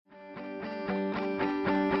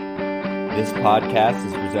This podcast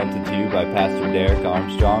is presented to you by Pastor Derek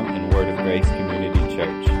Armstrong and Word of Grace Community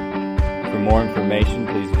Church. For more information,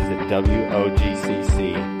 please visit wogcc.com.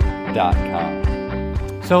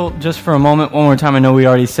 So just for a moment, one more time, I know we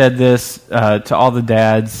already said this, to all the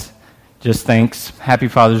dads, just thanks. Happy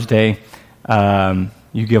Father's Day.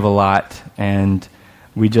 You give a lot, and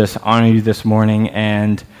we just honor you this morning,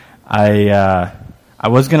 and I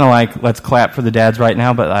was going to let's clap for the dads right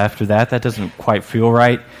now, but after that doesn't quite feel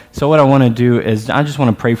right. So what I want to do is I just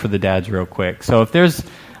want to pray for the dads real quick. So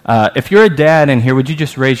if you're a dad in here, would you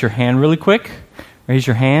just raise your hand really quick? Raise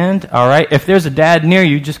your hand. All right. If there's a dad near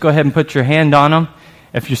you, just go ahead and put your hand on them.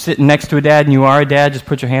 If you're sitting next to a dad and you are a dad, just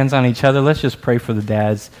put your hands on each other. Let's just pray for the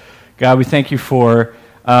dads. God, we thank you for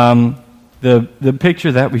the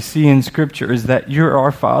picture that we see in Scripture is that you're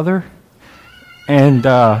our Father. And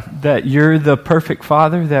that you're the perfect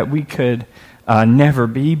Father that we could never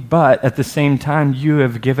be, but at the same time, you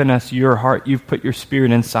have given us your heart. You've put your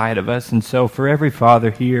Spirit inside of us. And so for every father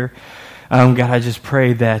here, God, I just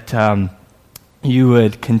pray that you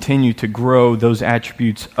would continue to grow those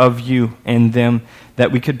attributes of you and them,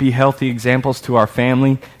 that we could be healthy examples to our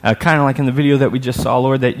family, kind of like in the video that we just saw,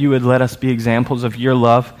 Lord, that you would let us be examples of your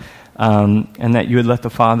love, and that you would let the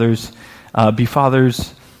fathers be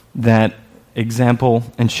fathers that example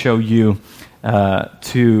and show you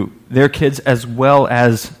to their kids as well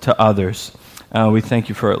as to others. We thank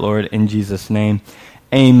you for it, Lord, in Jesus' name.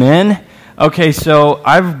 Amen. Okay, so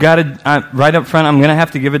I've got to, right up front, I'm going to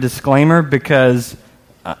have to give a disclaimer because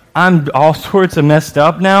I'm all sorts of messed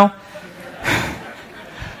up now.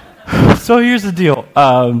 So here's the deal.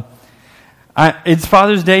 It's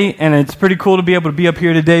Father's Day, and it's pretty cool to be able to be up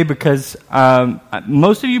here today because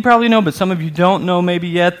most of you probably know, but some of you don't know maybe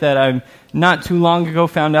yet that I'm not too long ago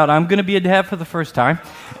found out I'm going to be a dad for the first time.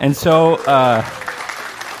 And so,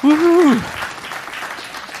 woohoo!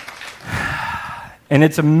 And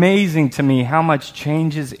it's amazing to me how much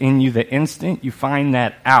changes in you the instant you find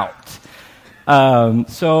that out.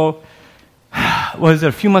 So, was it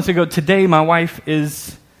a few months ago? Today, my wife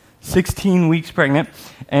is 16 weeks pregnant,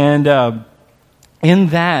 and in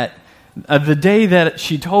that, the day that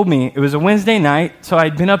she told me, it was a Wednesday night, so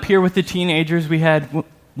I'd been up here with the teenagers. We had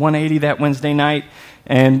 180 that Wednesday night,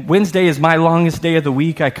 and Wednesday is my longest day of the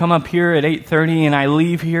week. I come up here at 8:30, and I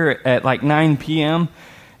leave here at like 9 p.m.,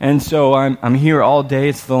 and so I'm here all day.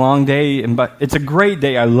 It's the long day, but it's a great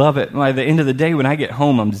day. I love it. By the end of the day, when I get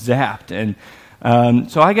home, I'm zapped, and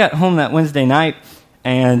so I got home that Wednesday night,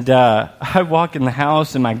 and I walk in the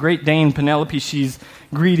house, and my Great Dane, Penelope, she's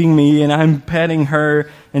greeting me, and I'm petting her,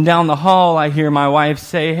 and down the hall, I hear my wife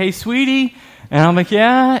say, "Hey, sweetie," and I'm like,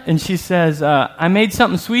 "Yeah," and she says, "I made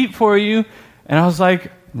something sweet for you," and I was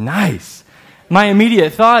like, "Nice." My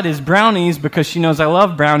immediate thought is brownies, because she knows I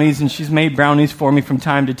love brownies, and she's made brownies for me from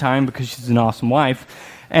time to time, because she's an awesome wife,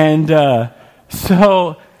 and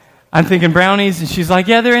so I'm thinking brownies, and she's like,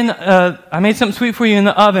 "Yeah, they're in I made something sweet for you in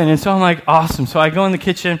the oven," and so I'm like, "Awesome." So I go in the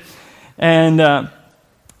kitchen, and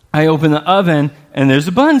I open the oven, and there's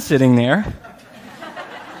a bun sitting there.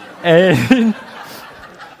 And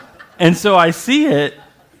so I see it.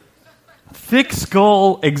 Thick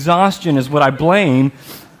skull exhaustion is what I blame.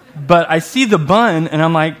 But I see the bun, and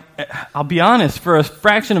I'm like, I'll be honest, for a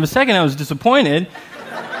fraction of a second I was disappointed.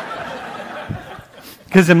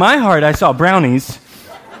 Because in my heart I saw brownies.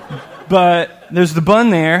 But there's the bun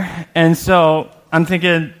there, and so I'm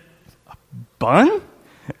thinking, bun?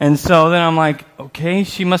 And so then I'm like, okay,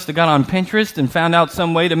 she must have got on Pinterest and found out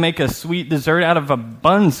some way to make a sweet dessert out of a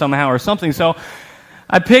bun somehow or something. So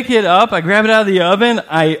I pick it up, I grab it out of the oven,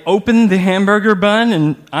 I open the hamburger bun,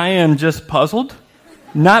 and I am just puzzled,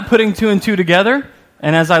 not putting two and two together.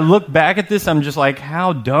 And as I look back at this, I'm just like,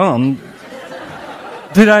 how dumb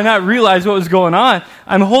did I not realize what was going on?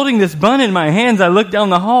 I'm holding this bun in my hands. I look down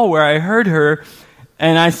the hall where I heard her,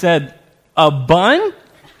 and I said, "A bun?"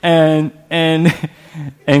 And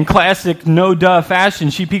in classic no-duh fashion,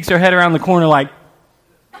 she peeks her head around the corner like,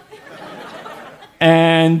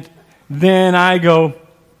 and then I go,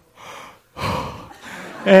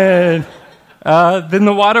 and then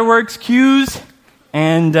the waterworks cues,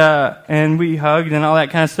 and we hugged and all that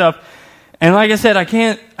kind of stuff. And like I said, I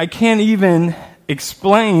can't even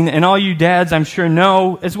explain, and all you dads I'm sure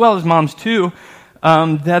know, as well as moms too,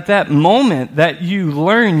 that moment that you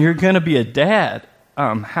learn you're going to be a dad,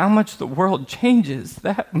 how much the world changes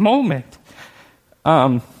that moment.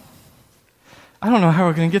 I don't know how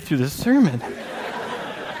we're going to get through this sermon.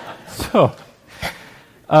 So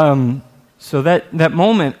that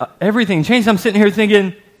moment, everything changed. I'm sitting here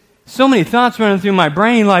thinking, so many thoughts running through my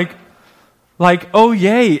brain, like, oh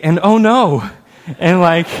yay, and oh no, and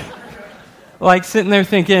like, like sitting there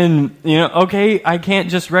thinking, okay, I can't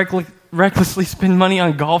just recklessly spend money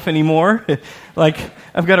on golf anymore. Like,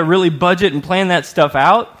 I've got to really budget and plan that stuff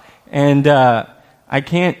out. And I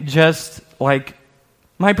can't just, like,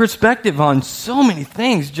 my perspective on so many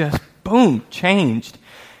things just, boom, changed.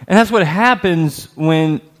 And that's what happens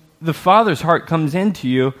when the Father's heart comes into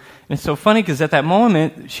you. And it's so funny because at that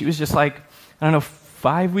moment, she was just like,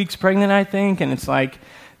 5 weeks pregnant, I think. And it's like,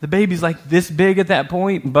 the baby's like this big at that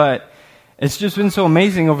point. But it's just been so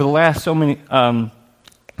amazing over the last so many,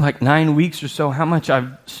 9 weeks or so, how much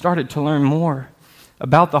I've started to learn more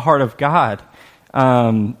about the heart of God.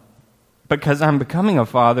 Because I'm becoming a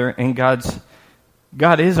father, and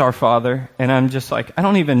God is our Father, and I'm just like, I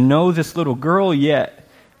don't even know this little girl yet.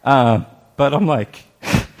 But I'm like,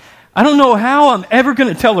 I don't know how I'm ever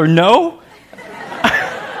going to tell her no.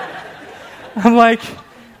 I'm like,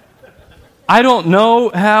 I don't know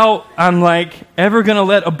how I'm like ever going to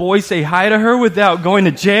let a boy say hi to her without going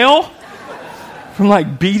to jail from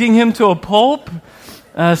like beating him to a pulp.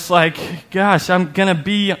 It's like, gosh, I'm going to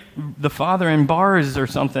be the father in bars or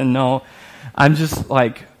something. No, I'm just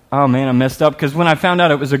like, oh man, I messed up. Because when I found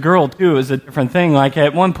out it was a girl too, it was a different thing. Like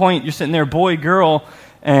at one point you're sitting there, boy, girl,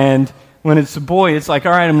 and when it's a boy, it's like,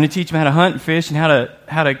 all right, I'm going to teach him how to hunt and fish and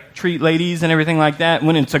how to treat ladies and everything like that.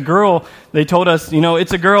 When it's a girl, they told us,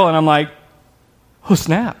 it's a girl, and I'm like, oh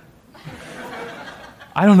snap,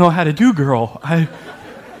 I don't know how to do girl.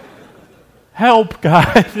 Help,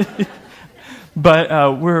 God.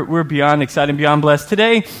 But we're beyond excited, beyond blessed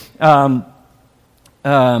today.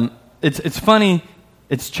 It's funny.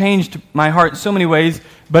 It's changed my heart in so many ways,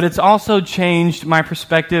 but it's also changed my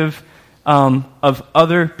perspective of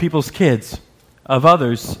other people's kids, of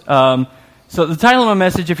others. So the title of my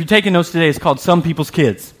message, if you're taking notes today, is called Some People's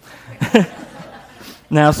Kids.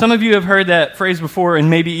 Now, some of you have heard that phrase before and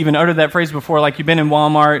maybe even uttered that phrase before, like you've been in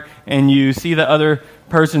Walmart and you see the other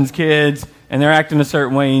person's kids and they're acting a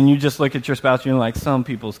certain way and you just look at your spouse and you're like, some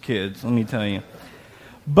people's kids, let me tell you.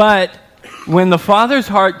 But when the Father's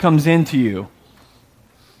heart comes into you,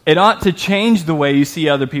 it ought to change the way you see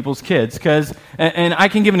other people's kids. And I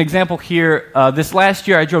can give an example here. This last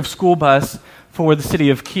year, I drove school bus for the city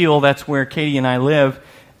of Kiel. That's where Katie and I live.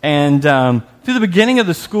 And through the beginning of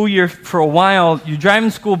the school year, for a while, you're driving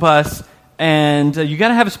school bus, and you got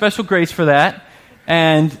to have a special grace for that.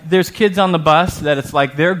 And there's kids on the bus that it's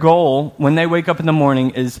like their goal when they wake up in the morning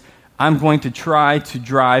is, I'm going to try to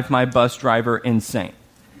drive my bus driver insane.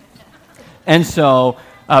 And so,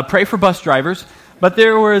 pray for bus drivers. But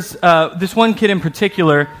there was this one kid in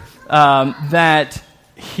particular that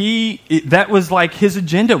was like his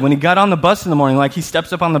agenda when he got on the bus in the morning. Like he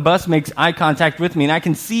steps up on the bus, makes eye contact with me, and I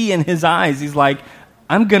can see in his eyes, he's like,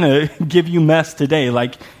 I'm going to give you mess today.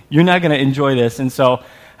 Like, you're not going to enjoy this. And so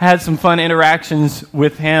I had some fun interactions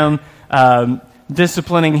with him,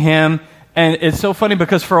 disciplining him. And it's so funny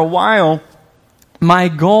because for a while, my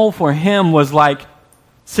goal for him was like,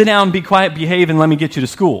 sit down, be quiet, behave, and let me get you to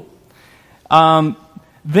school.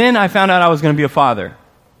 Then I found out I was going to be a father.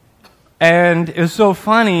 And it was so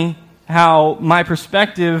funny how my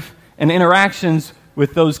perspective and interactions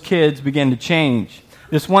with those kids began to change.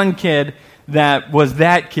 This one kid that was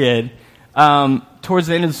that kid, towards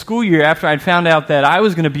the end of the school year, after I'd found out that I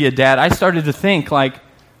was going to be a dad, I started to think, like,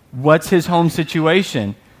 what's his home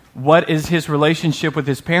situation? What is his relationship with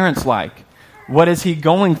his parents like? What is he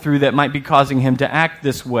going through that might be causing him to act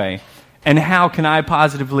this way? And how can I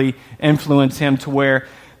positively influence him to where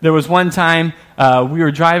there was one time we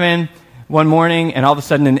were driving one morning and all of a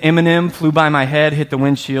sudden an M&M flew by my head, hit the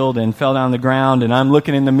windshield, and fell down on the ground. And I'm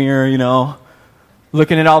looking in the mirror,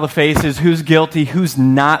 looking at all the faces. Who's guilty? Who's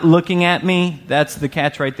not looking at me? That's the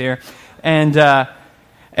catch right there.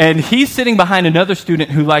 And he's sitting behind another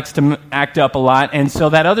student who likes to act up a lot. And so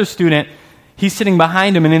that other student, he's sitting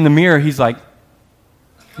behind him, and in the mirror he's like,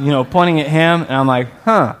 pointing at him. And I'm like,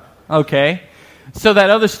 okay. So that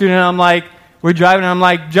other student, I'm like, we're driving, and I'm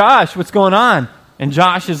like, Josh, what's going on? And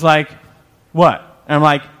Josh is like, what? And I'm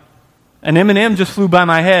like, an M&M just flew by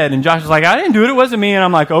my head. And Josh is like, I didn't do it. It wasn't me. And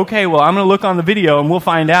I'm like, okay, well, I'm going to look on the video, and we'll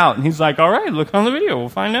find out. And he's like, all right, look on the video. We'll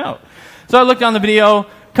find out. So I looked on the video.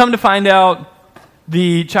 Come to find out,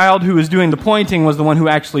 the child who was doing the pointing was the one who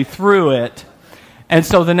actually threw it. And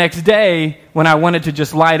so the next day, when I wanted to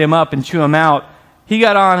just light him up and chew him out, he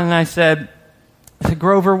got on, and I said,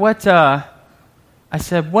 Grover, what I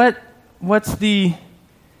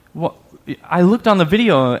looked on the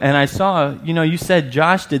video and I saw, you said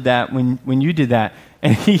Josh did that when you did that.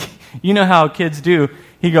 And he, how kids do,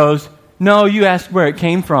 he goes, no, you asked where it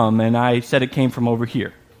came from. And I said it came from over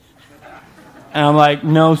here. And I'm like,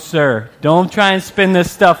 no, sir, don't try and spin this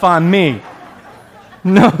stuff on me.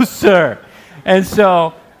 No, sir. And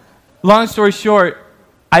so, long story short,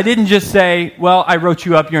 I didn't just say, well, I wrote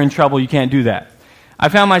you up, you're in trouble, you can't do that. I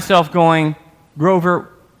found myself going, Grover,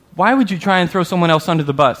 why would you try and throw someone else under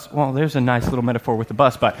the bus? Well, there's a nice little metaphor with the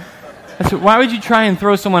bus, but I said, why would you try and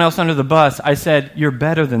throw someone else under the bus? I said, you're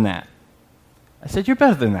better than that. I said, you're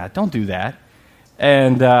better than that. Don't do that.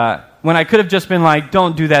 And when I could have just been like,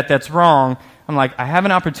 don't do that, that's wrong, I'm like, I have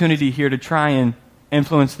an opportunity here to try and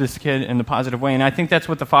influence this kid in the positive way. And I think that's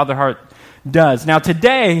what the Father Heart does. Now,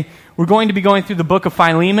 today, we're going to be going through the book of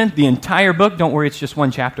Philemon, the entire book. Don't worry, it's just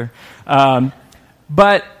one chapter.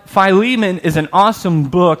 But Philemon is an awesome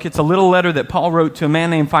book. It's a little letter that Paul wrote to a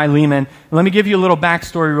man named Philemon. Let me give you a little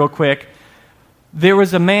backstory real quick. There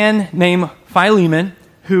was a man named Philemon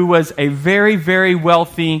who was a very, very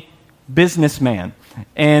wealthy businessman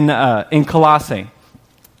in Colossae.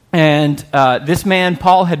 And this man,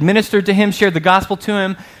 Paul, had ministered to him, shared the gospel to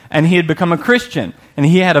him, and he had become a Christian. And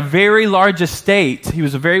he had a very large estate. He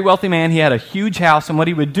was a very wealthy man. He had a huge house, and what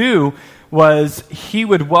he would do was he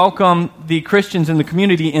would welcome the Christians in the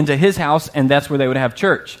community into his house, and that's where they would have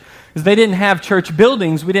church. Because they didn't have church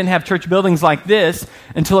buildings. We didn't have church buildings like this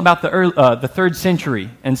until about the 3rd century.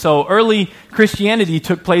 And so early Christianity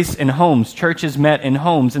took place in homes. Churches met in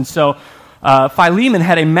homes. And so Philemon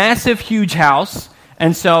had a massive, huge house.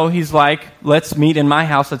 And so he's like, let's meet in my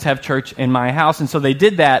house. Let's have church in my house. And so they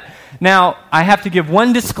did that. Now, I have to give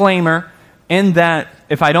one disclaimer in that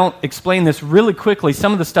if I don't explain this really quickly,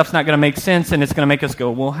 some of the stuff's not going to make sense, and it's going to make us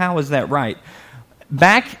go, well, how is that right?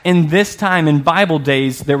 Back in this time, in Bible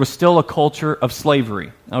days, there was still a culture of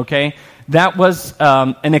slavery, okay? That was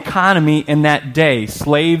an economy in that day.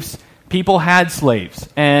 Slaves, people had slaves.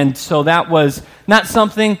 And so that was not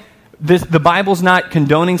something... The Bible's not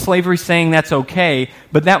condoning slavery, saying that's okay,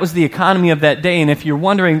 but that was the economy of that day. And if you're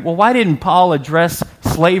wondering, well, why didn't Paul address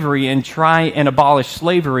slavery and try and abolish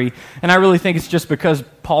slavery? And I really think it's just because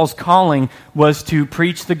Paul's calling was to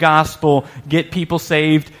preach the gospel, get people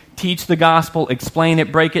saved, teach the gospel, explain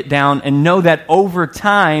it, break it down, and know that over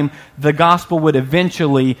time, the gospel would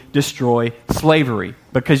eventually destroy slavery.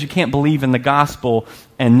 Because you can't believe in the gospel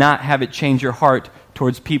and not have it change your heart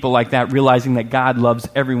towards people like that, realizing that God loves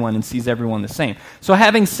everyone and sees everyone the same. So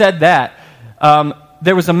having said that,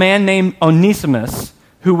 there was a man named Onesimus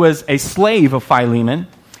who was a slave of Philemon,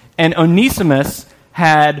 and Onesimus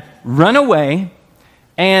had run away,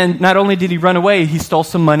 and not only did he run away, he stole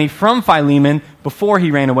some money from Philemon before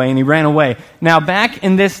he ran away, and he ran away. Now, back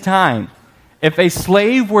in this time, if a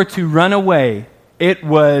slave were to run away, it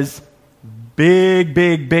was big,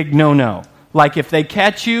 big, big no-no. Like if they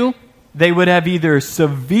catch you, they would have either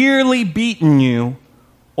severely beaten you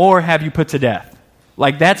or have you put to death.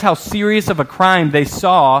 Like that's how serious of a crime they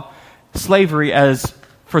saw slavery as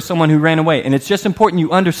for someone who ran away. And it's just important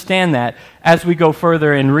you understand that as we go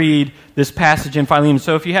further and read this passage in Philemon.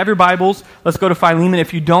 So if you have your Bibles, let's go to Philemon.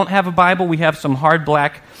 If you don't have a Bible, we have some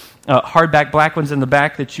hardback black ones in the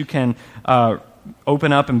back that you can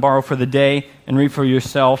open up and borrow for the day and read for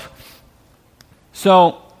yourself.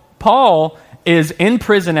 So Paul is in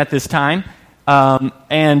prison at this time,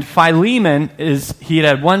 and Philemon he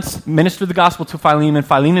had once ministered the gospel to Philemon.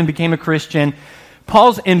 Philemon became a Christian.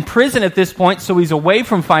 Paul's in prison at this point, so he's away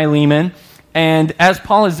from Philemon, and as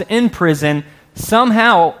Paul is in prison,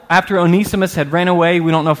 somehow, after Onesimus had ran away,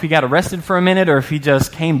 we don't know if he got arrested for a minute or if he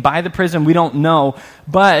just came by the prison, we don't know,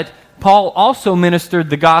 but Paul also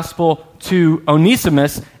ministered the gospel to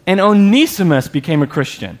Onesimus, and Onesimus became a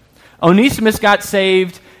Christian. Onesimus got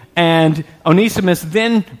saved, and Onesimus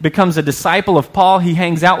then becomes a disciple of Paul. He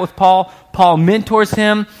hangs out with Paul. Paul mentors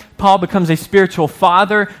him. Paul becomes a spiritual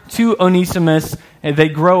father to Onesimus. And they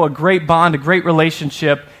grow a great bond, a great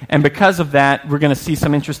relationship. And because of that, we're going to see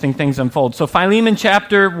some interesting things unfold. So Philemon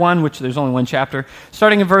chapter 1, which there's only one chapter,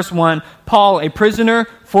 starting in verse 1, Paul, a prisoner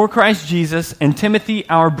for Christ Jesus, and Timothy,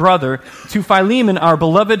 our brother, to Philemon, our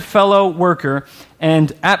beloved fellow worker, and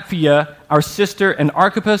Apphia, our sister, and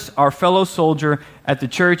Archippus, our fellow soldier, at the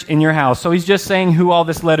church in your house. So he's just saying who all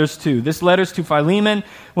this letter's to. This letter's to Philemon.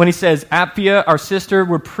 When he says Apphia, our sister,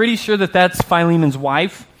 we're pretty sure that that's Philemon's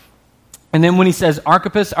wife. And then when he says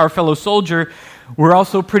Archippus, our fellow soldier, we're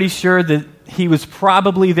also pretty sure that he was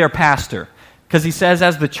probably their pastor. Because he says,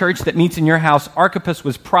 as the church that meets in your house, Archippus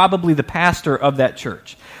was probably the pastor of that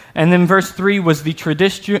church. And then verse 3 was the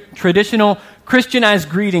traditional Christianized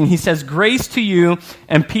greeting. He says, grace to you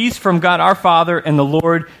and peace from God our Father and the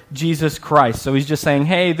Lord Jesus Christ. So he's just saying,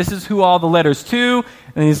 hey, this is who all the letters to.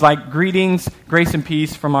 And he's like, greetings, grace and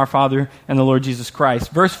peace from our Father and the Lord Jesus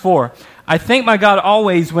Christ. Verse 4, I thank my God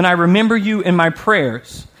always when I remember you in my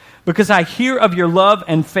prayers, because I hear of your love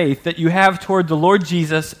and faith that you have toward the Lord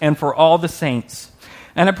Jesus and for all the saints.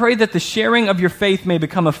 And I pray that the sharing of your faith may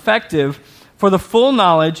become effective for the full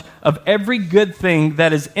knowledge of every good thing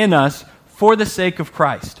that is in us for the sake of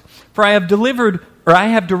Christ. For I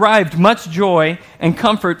have derived much joy and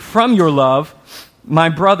comfort from your love, my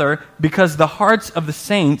brother, because the hearts of the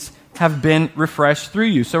saints have been refreshed through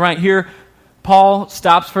you. So right here, Paul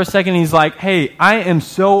stops for a second and he's like, hey, I am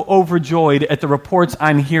so overjoyed at the reports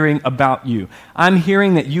I'm hearing about you. I'm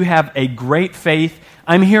hearing that you have a great faith.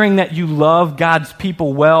 I'm hearing that you love God's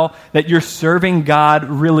people well, that you're serving God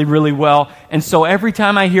really, really well. And so every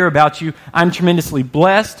time I hear about you, I'm tremendously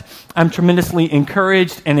blessed, I'm tremendously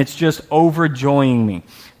encouraged, and it's just overjoying me.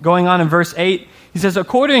 Going on in verse 8, he says,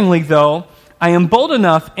 accordingly, though, I am bold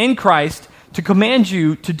enough in Christ to command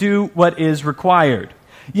you to do what is required.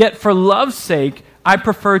 Yet for love's sake, I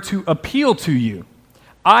prefer to appeal to you.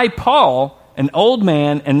 I, Paul, an old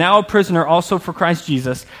man and now a prisoner also for Christ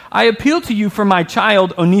Jesus, I appeal to you for my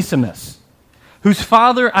child Onesimus, whose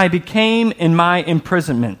father I became in my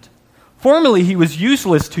imprisonment. Formerly he was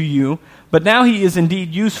useless to you, but now he is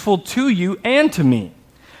indeed useful to you and to me.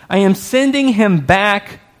 I am sending him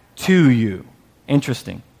back to you.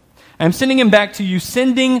 Interesting. I am sending him back to you,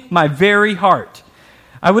 sending my very heart.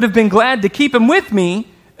 I would have been glad to keep him with me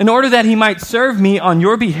in order that he might serve me on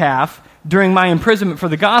your behalf during my imprisonment for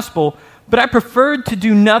the gospel, but I preferred to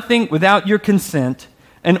do nothing without your consent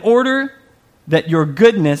in order that your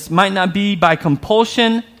goodness might not be by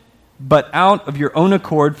compulsion, but out of your own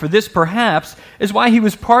accord. For this perhaps is why he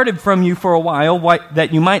was parted from you for a while,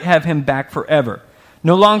 that you might have him back forever.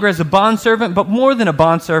 No longer as a bondservant, but more than a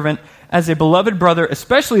bondservant, as a beloved brother,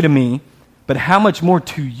 especially to me, but how much more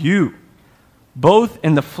to you, both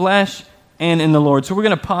in the flesh and in the Lord. So we're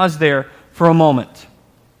going to pause there for a moment.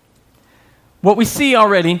 What we see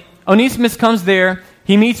already, Onesimus comes there,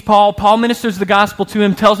 he meets Paul, Paul ministers the gospel to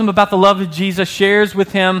him, tells him about the love of Jesus, shares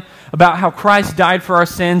with him about how Christ died for our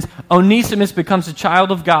sins. Onesimus becomes a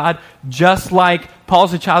child of God, just like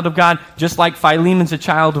Paul's a child of God, just like Philemon's a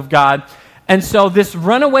child of God. And so this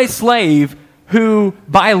runaway slave who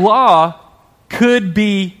by law could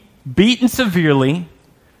be beaten severely,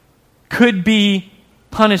 could be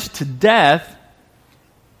punished to death,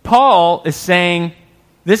 Paul is saying,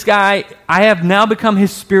 this guy, I have now become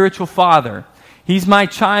his spiritual father. He's my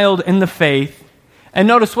child in the faith. And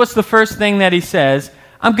notice what's the first thing that he says?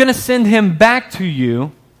 I'm going to send him back to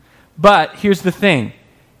you, but here's the thing.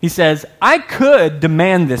 He says, I could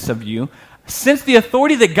demand this of you. Since the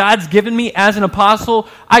authority that God's given me as an apostle,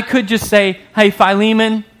 I could just say, hey,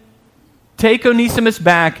 Philemon, take Onesimus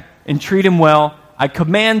back and treat him well. I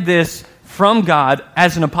command this from God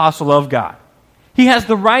as an apostle of God. He has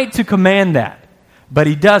the right to command that, but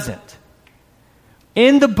he doesn't.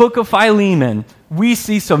 In the book of Philemon, we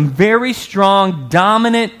see some very strong,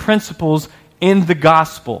 dominant principles in the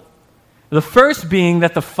gospel. The first being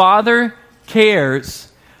that the Father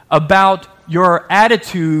cares about your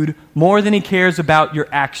attitude more than he cares about your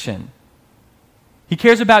action. He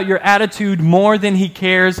cares about your attitude more than he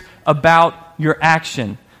cares about your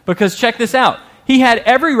action. Because check this out. He had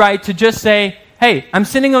every right to just say, hey, I'm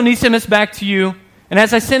sending Onesimus back to you, and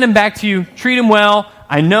as I send him back to you, treat him well.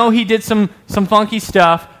 I know he did some funky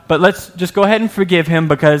stuff, but let's just go ahead and forgive him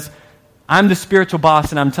because I'm the spiritual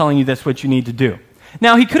boss and I'm telling you that's what you need to do.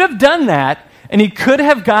 Now, he could have done that, and he could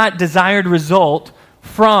have got desired result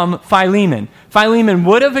from Philemon. Philemon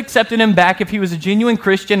would have accepted him back if he was a genuine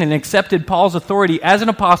Christian and accepted Paul's authority as an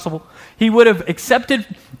apostle. He would have accepted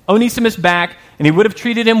Onesimus back, and he would have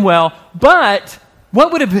treated him well. But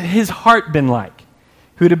what would have his heart been like?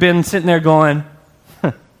 He would have been sitting there going,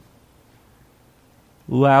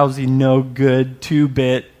 lousy, no good,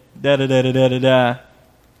 2-bit, da-da-da-da-da-da-da.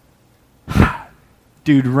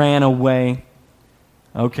 Dude ran away.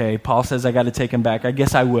 Okay, Paul says I got to take him back. I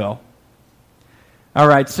guess I will. All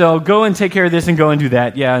right, so go and take care of this and go and do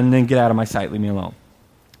that. Yeah, and then get out of my sight. Leave me alone.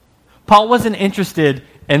 Paul wasn't interested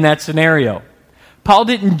in that scenario. Paul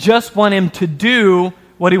didn't just want him to do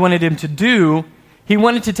what he wanted him to do. He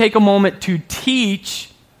wanted to take a moment to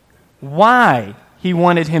teach why he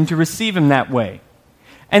wanted him to receive him that way.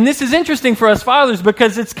 And this is interesting for us fathers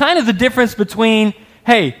because it's kind of the difference between,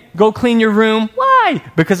 hey, go clean your room. Why?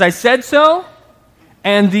 Because I said so.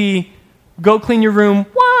 And the go clean your room.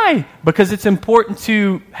 Why? Because it's important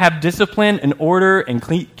to have discipline and order and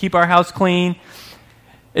keep our house clean.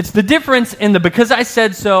 It's the difference in the because I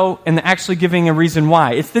said so and the actually giving a reason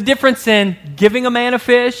why. It's the difference in giving a man a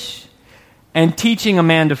fish and teaching a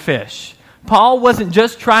man to fish. Paul wasn't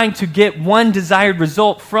just trying to get one desired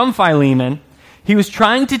result from Philemon. He was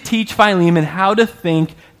trying to teach Philemon how to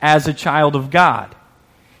think as a child of God.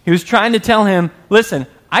 He was trying to tell him, listen,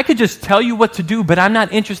 I could just tell you what to do, but I'm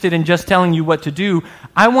not interested in just telling you what to do.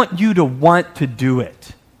 I want you to want to do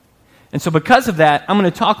it. And so because of that, I'm going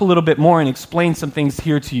to talk a little bit more and explain some things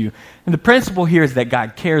here to you. And the principle here is that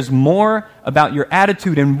God cares more about your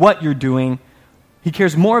attitude and what you're doing. He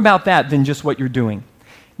cares more about that than just what you're doing.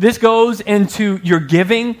 This goes into your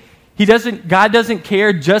giving. God doesn't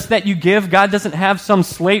care just that you give. God doesn't have some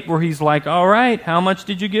slate where he's like, all right, how much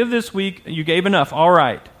did you give this week? You gave enough. All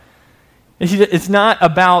right. It's not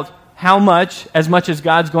about how much as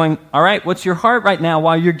God's going, all right, what's your heart right now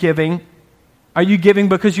while you're giving? Are you giving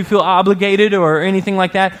because you feel obligated or anything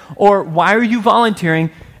like that? Or why are you volunteering?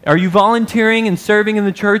 Are you volunteering and serving in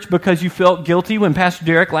the church because you felt guilty when Pastor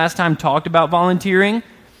Derek last time talked about volunteering?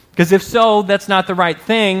 Because if so, that's not the right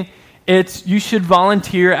thing. You should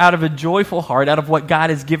volunteer out of a joyful heart, out of what God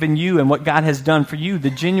has given you and what God has done for you. The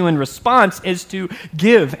genuine response is to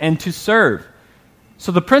give and to serve.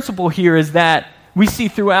 So the principle here is that we see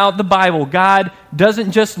throughout the Bible, God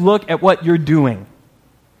doesn't just look at what you're doing.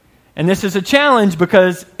 And this is a challenge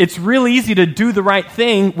because it's really easy to do the right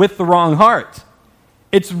thing with the wrong heart.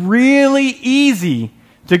 It's really easy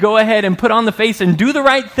to go ahead and put on the face and do the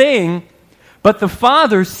right thing, but the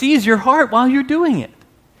Father sees your heart while you're doing it.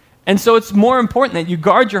 And so it's more important that you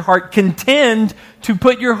guard your heart, contend to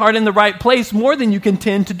put your heart in the right place more than you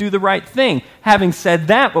contend to do the right thing. Having said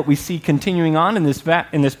that, what we see continuing on in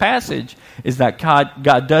this passage is that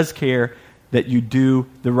God does care that you do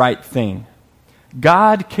the right thing.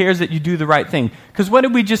 God cares that you do the right thing. Because what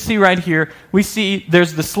did we just see right here? We see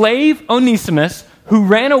there's the slave Onesimus who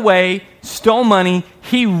ran away, stole money.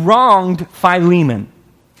 He wronged Philemon.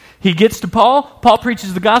 He gets to Paul. Paul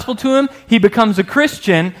preaches the gospel to him. He becomes a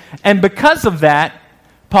Christian. And because of that,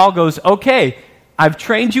 Paul goes, okay, I've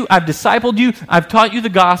trained you. I've discipled you. I've taught you the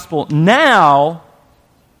gospel. Now,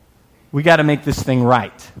 we got to make this thing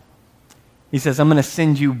right. He says, I'm going to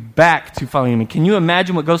send you back to Philemon. Can you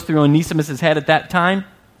imagine what goes through Onesimus' head at that time?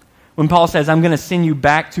 When Paul says, I'm going to send you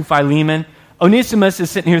back to Philemon, Onesimus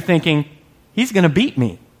is sitting here thinking, he's going to beat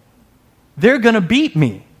me. They're going to beat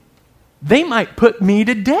me. They might put me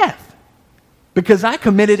to death because I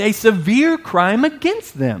committed a severe crime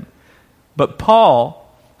against them. But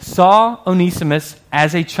Paul saw Onesimus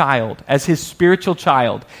as a child, as his spiritual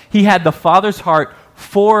child. He had the Father's heart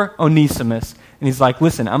for Onesimus. And he's like,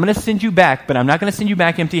 listen, I'm going to send you back, but I'm not going to send you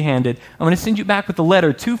back empty-handed. I'm going to send you back with a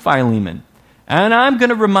letter to Philemon. And I'm going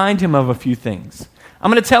to remind him of a few things.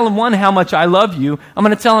 I'm going to tell him, one, how much I love you. I'm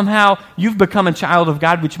going to tell him how you've become a child of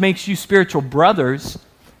God, which makes you spiritual brothers.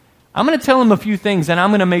 I'm going to tell him a few things, and I'm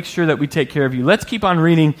going to make sure that we take care of you. Let's keep on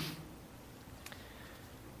reading.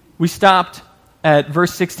 We stopped at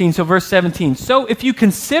verse 16, so verse 17. So if you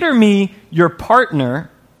consider me your partner,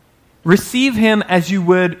 receive him as you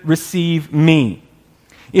would receive me.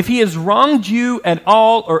 If he has wronged you at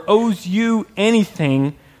all or owes you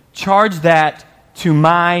anything, charge that to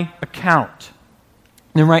my account.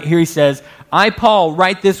 And right here he says, I, Paul,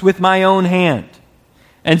 write this with my own hand.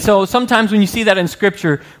 And so sometimes when you see that in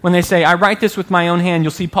Scripture, when they say, I write this with my own hand,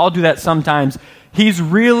 you'll see Paul do that sometimes. He's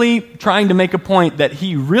really trying to make a point that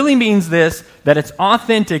he really means this, that it's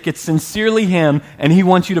authentic, it's sincerely him, and he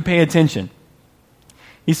wants you to pay attention.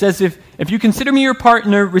 He says, if you consider me your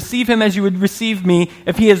partner, receive him as you would receive me.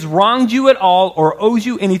 If he has wronged you at all or owes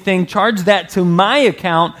you anything, charge that to my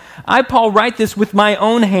account. I, Paul, write this with my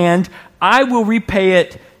own hand. I will repay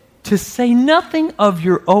it, to say nothing of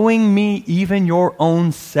your owing me even your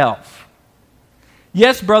own self.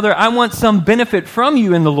 Yes, brother, I want some benefit from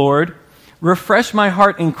you in the Lord. Refresh my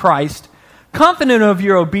heart in Christ. Confident of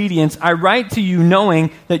your obedience, I write to you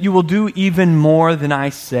knowing that you will do even more than I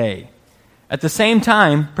say. At the same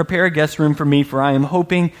time, prepare a guest room for me, for I am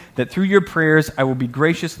hoping that through your prayers I will be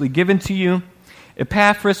graciously given to you.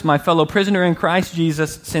 Epaphras, my fellow prisoner in Christ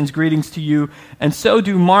Jesus, sends greetings to you, and so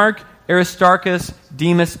do Mark, Aristarchus,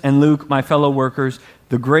 Demas, and Luke, my fellow workers.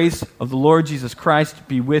 The grace of the Lord Jesus Christ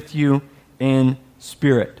be with you in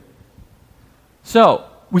spirit. So,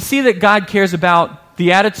 we see that God cares about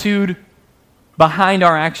the attitude behind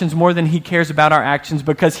our actions more than he cares about our actions,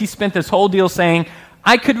 because he spent this whole deal saying,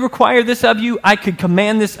 I could require this of you, I could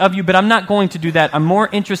command this of you, but I'm not going to do that. I'm more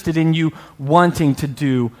interested in you wanting to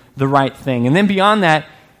do the right thing. And then beyond that,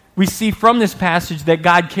 we see from this passage that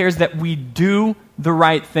God cares that we do the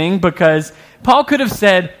right thing, because Paul could have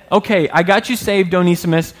said, okay, I got you saved,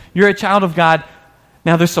 Onesimus. You're a child of God.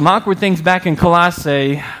 Now, there's some awkward things back in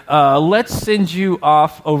Colossae. Let's send you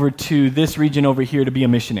off over to this region over here to be a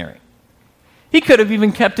missionary. He could have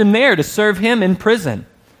even kept him there to serve him in prison,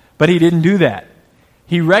 but he didn't do that.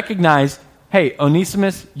 He recognized, hey,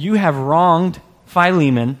 Onesimus, you have wronged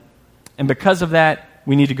Philemon, and because of that,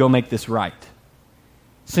 we need to go make this right.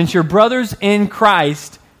 Since you're brothers in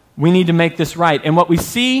Christ, we need to make this right. And what we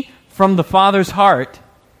see from the Father's heart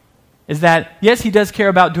is that, yes, he does care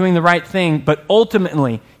about doing the right thing, but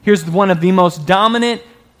ultimately, here's one of the most dominant,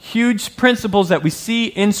 huge principles that we see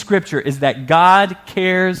in Scripture is that God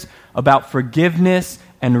cares about forgiveness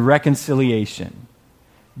and reconciliation.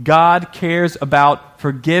 God cares about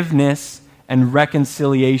forgiveness and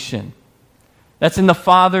reconciliation. That's in the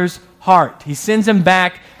Father's heart. He sends him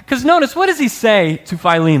back. Because notice, what does he say to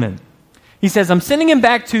Philemon? He says, I'm sending him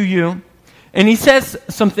back to you. And he says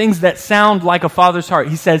some things that sound like a father's heart.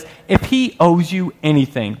 He says, if he owes you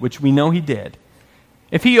anything, which we know he did,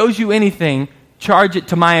 if he owes you anything, charge it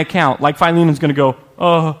to my account. Like Philemon's going to go,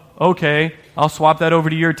 oh, okay, I'll swap that over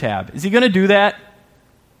to your tab. Is he going to do that?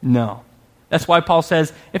 No. That's why Paul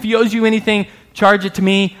says, if he owes you anything, charge it to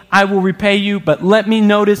me. I will repay you. But let you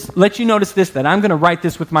notice this, that I'm going to write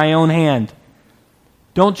this with my own hand.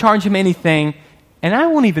 Don't charge him anything. And I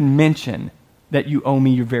won't even mention that you owe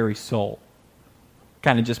me your very soul.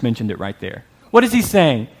 Kind of just mentioned it right there. What is he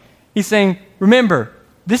saying? He's saying, remember,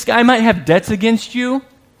 this guy might have debts against you,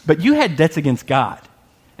 but you had debts against God.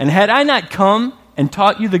 And had I not come and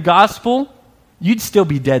taught you the gospel, you'd still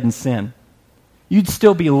be dead in sin. You'd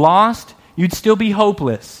still be lost. You'd still be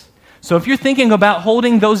hopeless. So if you're thinking about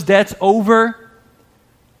holding those debts over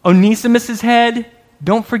Onesimus' head,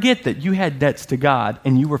 don't forget that you had debts to God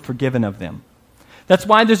and you were forgiven of them. That's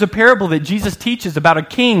why there's a parable that Jesus teaches about a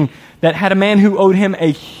king that had a man who owed him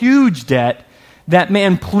a huge debt. That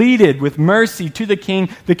man pleaded with mercy to the king.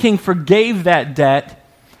 The king forgave that debt.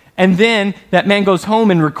 And then that man goes home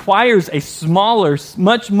and requires a smaller,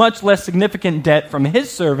 much, much less significant debt from his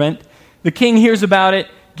servant. The king hears about it,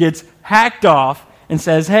 gets hacked off, and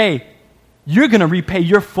says, hey, you're going to repay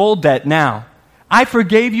your full debt now. I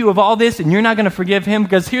forgave you of all this, and you're not going to forgive him?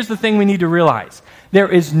 Because here's the thing we need to realize.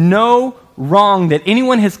 There is no wrong that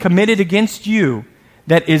anyone has committed against you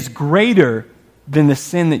that is greater than the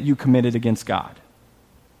sin that you committed against God.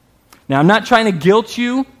 Now, I'm not trying to guilt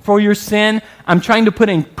you for your sin. I'm trying to put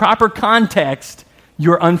in proper context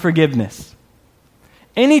your unforgiveness.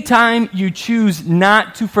 Anytime you choose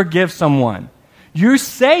not to forgive someone, you're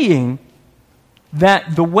saying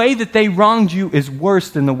that the way that they wronged you is worse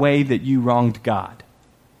than the way that you wronged God.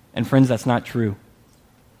 And friends, that's not true.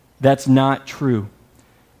 That's not true.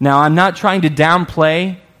 Now, I'm not trying to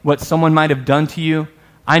downplay what someone might have done to you.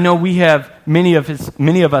 I know many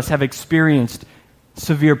of us have experienced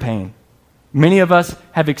severe pain. Many of us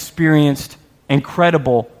have experienced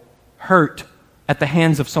incredible hurt at the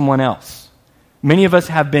hands of someone else. Many of us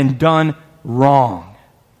have been done wrong.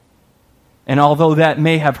 And although that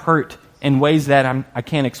may have hurt in ways that I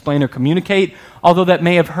can't explain or communicate, although that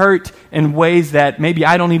may have hurt in ways that maybe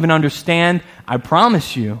I don't even understand, I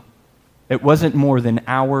promise you, it wasn't more than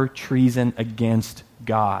our treason against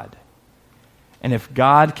God. And if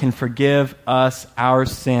God can forgive us our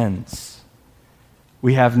sins,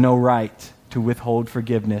 we have no right to withhold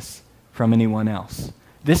forgiveness from anyone else.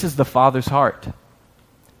 This is the Father's heart.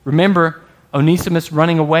 Remember, Onesimus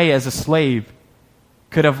running away as a slave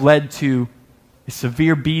could have led to a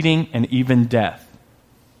severe beating and even death.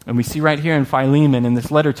 And we see right here in Philemon, in this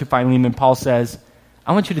letter to Philemon, Paul says,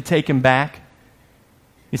 I want you to take him back.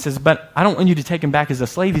 He says, but I don't want you to take him back as a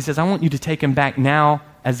slave. He says, I want you to take him back now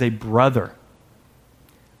as a brother.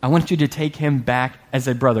 I want you to take him back as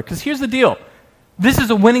a brother. Because here's the deal. This is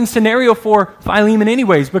a winning scenario for Philemon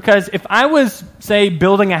anyways, because if I was, say,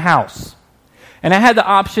 building a house, and I had the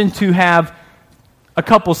option to have a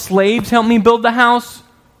couple slaves help me build the house,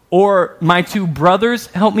 or my two brothers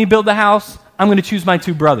help me build the house, I'm going to choose my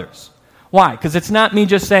two brothers. Why? Because it's not me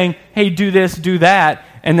just saying, hey, do this, do that,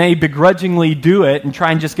 and they begrudgingly do it and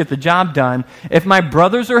try and just get the job done. If my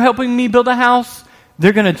brothers are helping me build a house,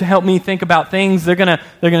 they're going to help me think about things. They're going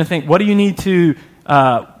to think, what do you need to,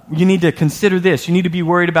 you need to consider this. You need to be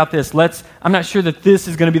worried about this. I'm not sure that this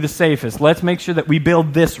is going to be the safest. Let's make sure that we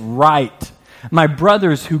build this right. My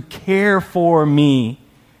brothers who care for me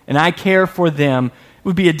and I care for them, it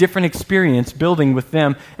would be a different experience building with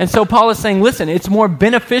them. And so Paul is saying, listen, it's more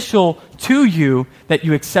beneficial to you that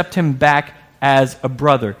you accept him back as a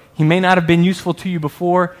brother. He may not have been useful to you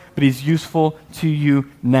before, but he's useful to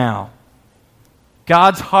you now.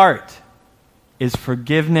 God's heart is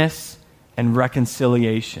forgiveness and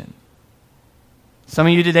reconciliation. Some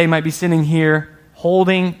of you today might be sitting here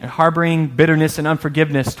holding and harboring bitterness and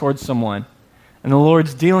unforgiveness towards someone. And the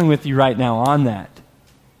Lord's dealing with you right now on that.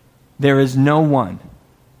 There is no one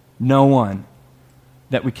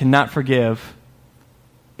that we cannot forgive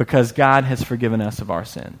because God has forgiven us of our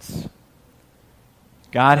sins.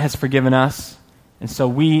 God has forgiven us, and so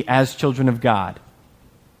we, as children of God,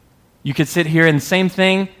 You could sit here and the same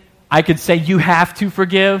thing. I could say you have to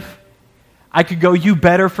forgive. I could go, you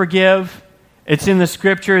better forgive. It's in the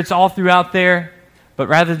Scripture. It's all throughout there. But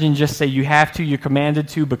rather than just say you have to, you're commanded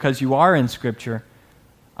to because you are in Scripture,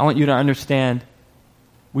 I want you to understand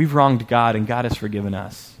we've wronged God and God has forgiven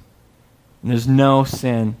us. And there's no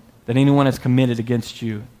sin that anyone has committed against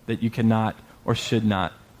you that you cannot or should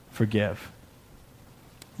not forgive.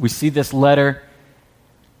 We see this letter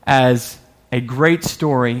as a great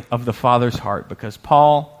story of the Father's heart because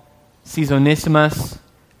Paul sees Onesimus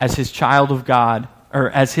as his child of God, or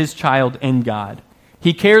as his child in God.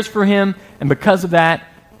 He cares for him, and because of that,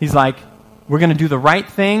 he's like, we're going to do the right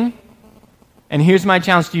thing. And here's my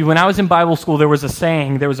challenge to you. When I was in Bible school, there was a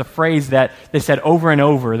saying, there was a phrase that they said over and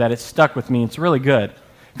over that it stuck with me. It's really good.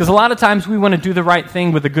 Because a lot of times we want to do the right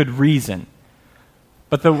thing with a good reason.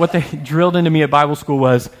 But what they drilled into me at Bible school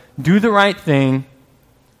was, do the right thing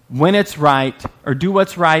when it's right, or do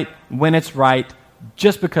what's right when it's right,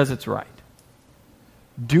 just because it's right.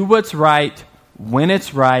 Do what's right when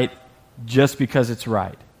it's right, just because it's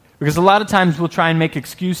right. Because a lot of times we'll try and make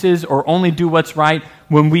excuses or only do what's right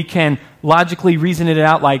when we can logically reason it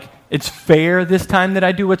out like, it's fair this time that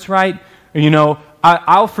I do what's right. Or,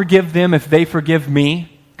 I'll forgive them if they forgive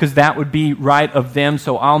me, because that would be right of them,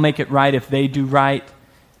 so I'll make it right if they do right.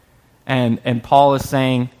 And Paul is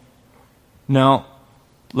saying, no,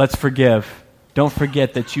 let's forgive. Don't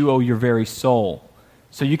forget that you owe your very soul.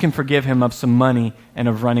 So you can forgive him of some money and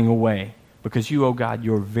of running away, because you owe God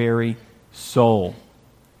your very soul.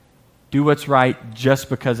 Do what's right just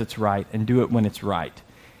because it's right, and do it when it's right.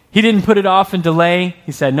 He didn't put it off and delay.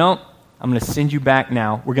 He said, no, I'm going to send you back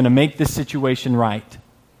now. We're going to make this situation right.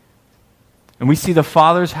 And we see the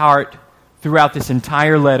Father's heart throughout this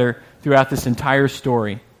entire letter, throughout this entire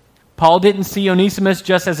story. Paul didn't see Onesimus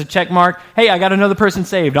just as a check mark. Hey, I got another person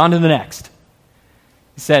saved. On to the next.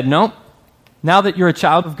 He said, no, now that you're a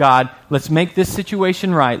child of God, let's make this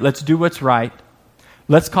situation right. Let's do what's right.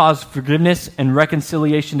 Let's cause forgiveness and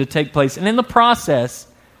reconciliation to take place. And in the process,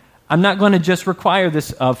 I'm not going to just require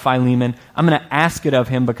this of Philemon. I'm going to ask it of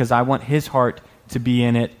him because I want his heart to be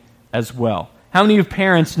in it as well. How many of you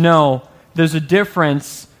parents know there's a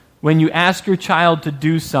difference when you ask your child to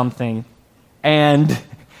do something and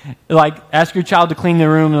like ask your child to clean the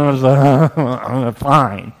room and I was like,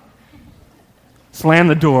 fine. Slam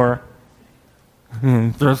the door,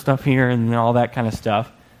 throw stuff here and all that kind of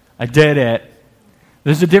stuff. I did it.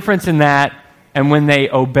 There's a difference in that and when they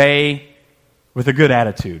obey with a good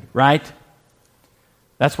attitude, right?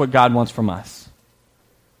 That's what God wants from us.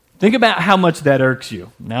 Think about how much that irks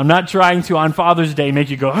you. Now, I'm not trying to, on Father's Day, make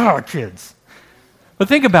you go, oh, kids. But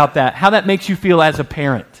think about that, how that makes you feel as a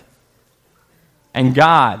parent. And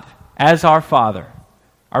God, as our Father,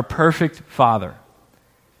 our perfect Father,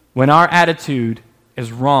 when our attitude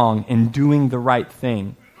is wrong in doing the right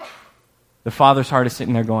thing, the Father's heart is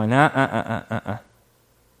sitting there going, I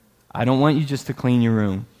don't want you just to clean your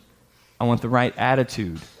room. I want the right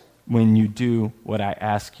attitude when you do what I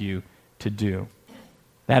ask you to do.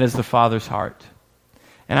 That is the Father's heart.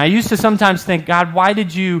 And I used to sometimes think, God, why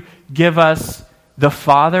did you give us the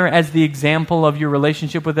Father as the example of your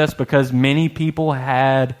relationship with us? Because many people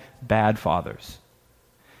had bad fathers.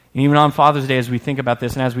 And even on Father's Day, as we think about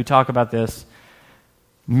this and as we talk about this,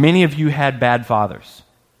 many of you had bad fathers.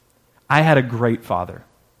 I had a great father.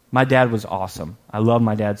 My dad was awesome. I love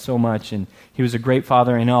my dad so much, and he was a great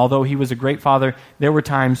father. And although he was a great father, there were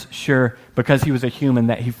times, sure, because he was a human,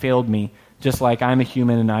 that he failed me, just like I'm a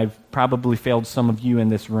human, and I've probably failed some of you in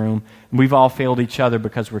this room. We've all failed each other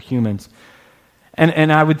because we're humans.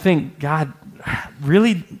 And I would think, God,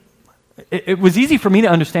 really, it was easy for me to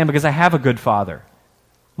understand because I have a good father.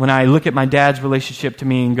 When I look at my dad's relationship to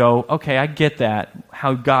me and go, okay, I get that,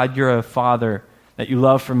 how God, you're a father, that you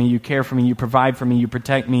love for me, you care for me, you provide for me, you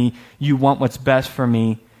protect me, you want what's best for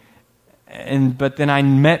me. But then I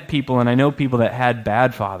met people and I know people that had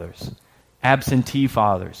bad fathers, absentee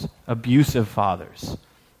fathers, abusive fathers,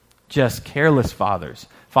 just careless fathers,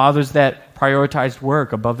 fathers that prioritized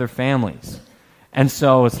work above their families. And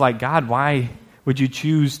so it's like, God, why would you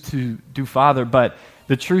choose to do father? But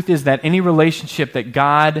the truth is that any relationship that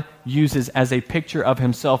God uses as a picture of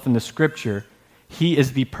himself in the Scripture, he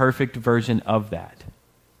is the perfect version of that.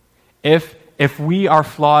 If we are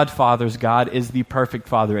flawed fathers, God is the perfect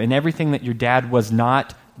father. And everything that your dad was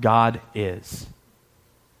not, God is.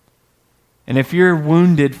 And if you're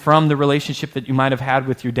wounded from the relationship that you might have had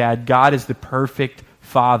with your dad, God is the perfect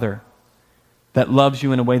father that loves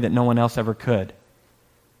you in a way that no one else ever could.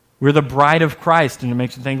 We're the bride of Christ, and it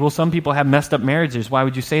makes you think, well, some people have messed up marriages. Why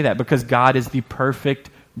would you say that? Because God is the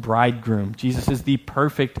perfect bridegroom. Jesus is the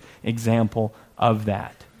perfect example of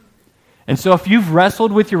that. And so if you've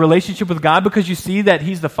wrestled with your relationship with God because you see that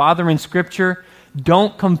He's the Father in Scripture,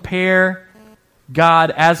 don't compare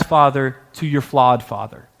God as Father to your flawed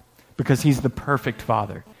father, because He's the perfect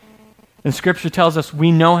Father. And Scripture tells us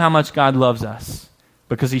we know how much God loves us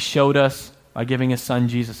because He showed us by giving His Son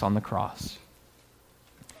Jesus on the cross.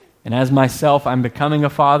 And as myself, I'm becoming a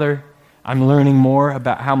father. I'm learning more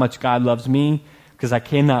about how much God loves me because I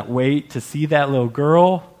cannot wait to see that little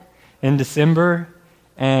girl in December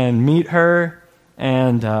and meet her.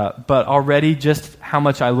 And but already just how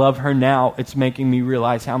much I love her now, it's making me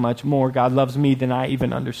realize how much more God loves me than I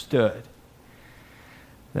even understood.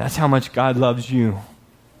 That's how much God loves you,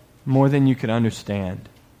 more than you could understand.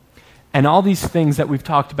 And all these things that we've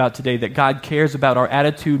talked about today, that God cares about our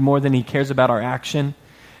attitude more than He cares about our action,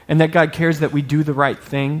 and that God cares that we do the right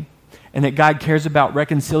thing, and that God cares about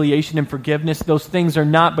reconciliation and forgiveness, those things are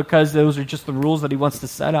not because those are just the rules that He wants to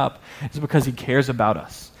set up. It's because He cares about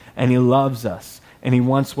us, and He loves us, and He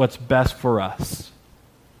wants what's best for us.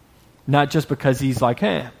 Not just because He's like,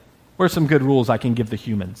 hey, where's some good rules I can give the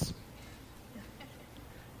humans?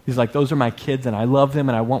 He's like, those are my kids, and I love them,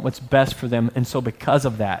 and I want what's best for them, and so because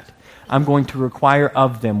of that, I'm going to require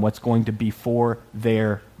of them what's going to be for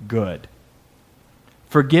their good.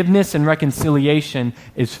 Forgiveness and reconciliation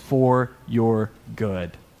is for your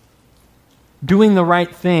good. Doing the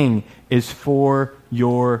right thing is for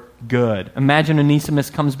your good. Imagine Onesimus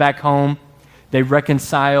comes back home. They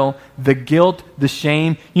reconcile. The guilt, the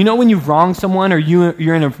shame. You know when you've wronged someone or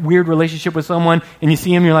you're in a weird relationship with someone and you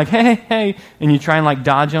see him, you're like, hey, and you try and like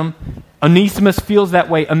dodge him? Onesimus feels that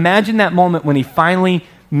way. Imagine that moment when he finally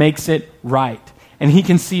makes it right. And he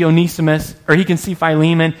can see Onesimus, or he can see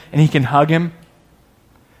Philemon, and he can hug him.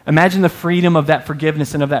 Imagine the freedom of that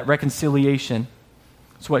forgiveness and of that reconciliation.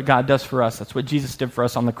 That's what God does for us. That's what Jesus did for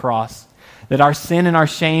us on the cross. That our sin and our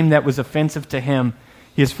shame that was offensive to Him,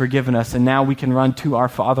 He has forgiven us. And now we can run to our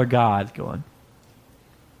Father God going,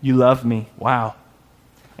 you love me. Wow.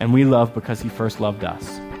 And we love because He first loved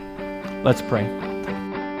us. Let's pray.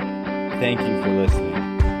 Thank you for listening.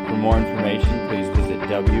 For more information, please visit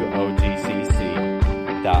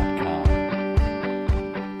WOGCC.com.